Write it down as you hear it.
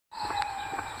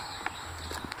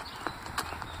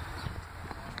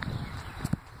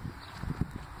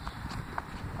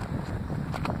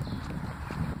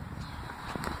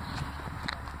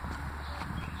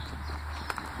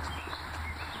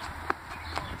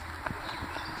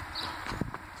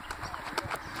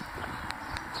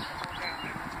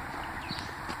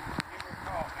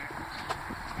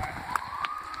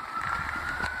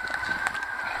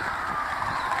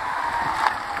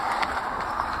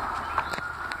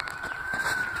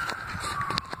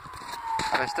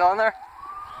Are they still in there?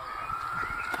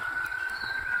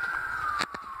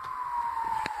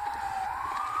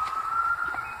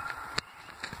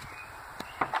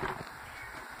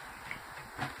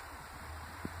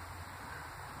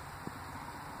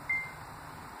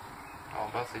 Oh, I'm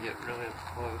about to get really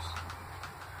close.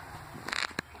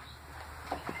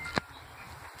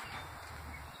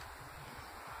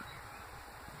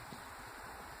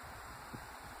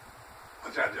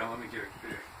 What's that, John? Let me get it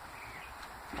big.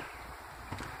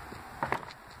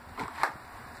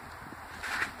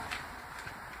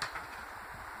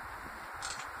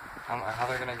 I don't know how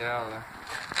they're gonna get out of there.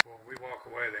 Well, if we walk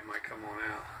away, they might come on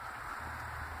out.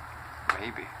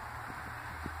 Maybe.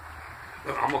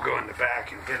 Look, I'm gonna go in the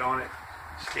back and hit on it.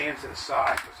 Stand to the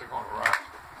side because they're going to rush.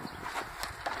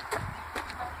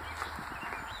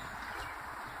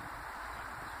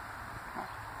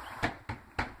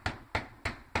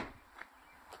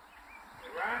 They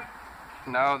run?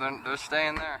 No, they're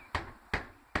staying there.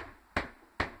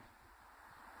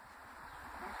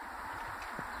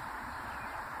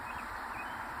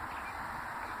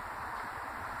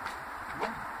 Come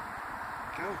on.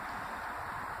 Go.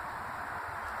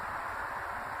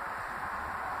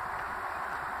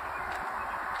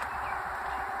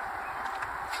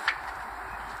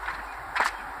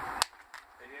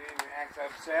 They didn't even act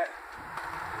upset.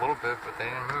 A little bit, but they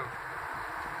didn't move.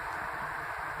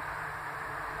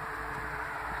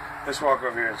 Let's walk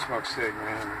over here and smoke a cig,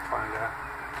 man, and find out.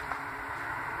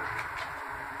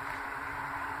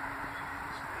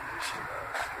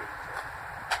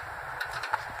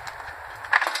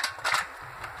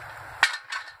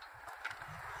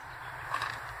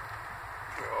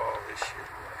 Throw all this shit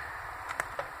away.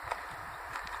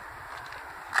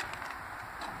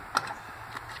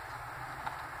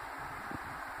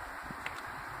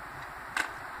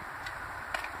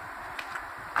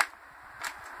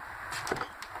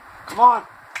 Come on.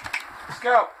 Let's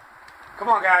go. Come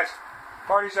on, guys.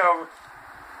 Party's over.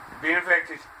 You're being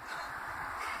evicted.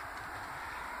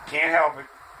 Can't help it.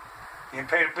 You didn't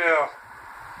pay the bill.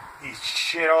 You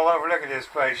shit all over. Look at this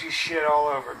place. You shit all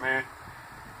over it, man.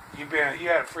 You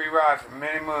had a free ride for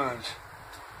many moons.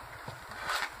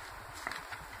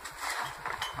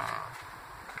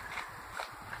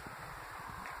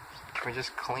 Can we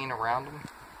just clean around them?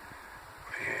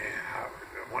 Man,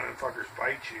 one of the fuckers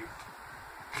bite you.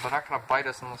 They're not gonna bite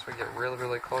us unless we get really,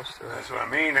 really close to it. That's what I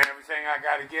mean. Everything I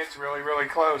gotta get's really, really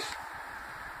close.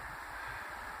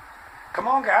 Come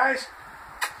on, guys.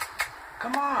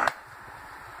 Come on.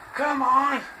 Come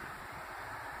on.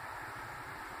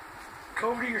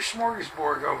 Go over to your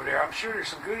smorgasbord over there. I'm sure there's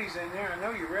some goodies in there. I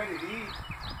know you're ready to eat.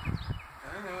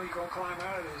 I know you're gonna climb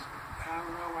out of this. I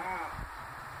don't know how.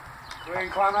 Go ahead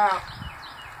and climb out.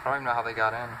 I don't even know how they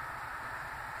got in.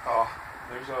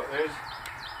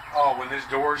 Oh, when this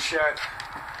door's shut,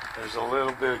 there's a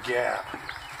little bit of gap.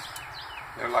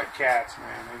 They're like cats,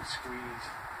 man. They squeeze.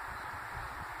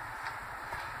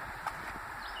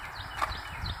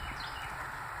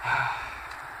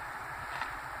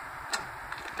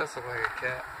 It does look like a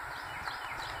cat.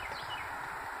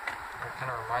 It kind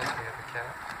of reminds me of a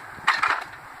cat.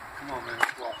 Come on, man.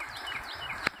 Let's walk.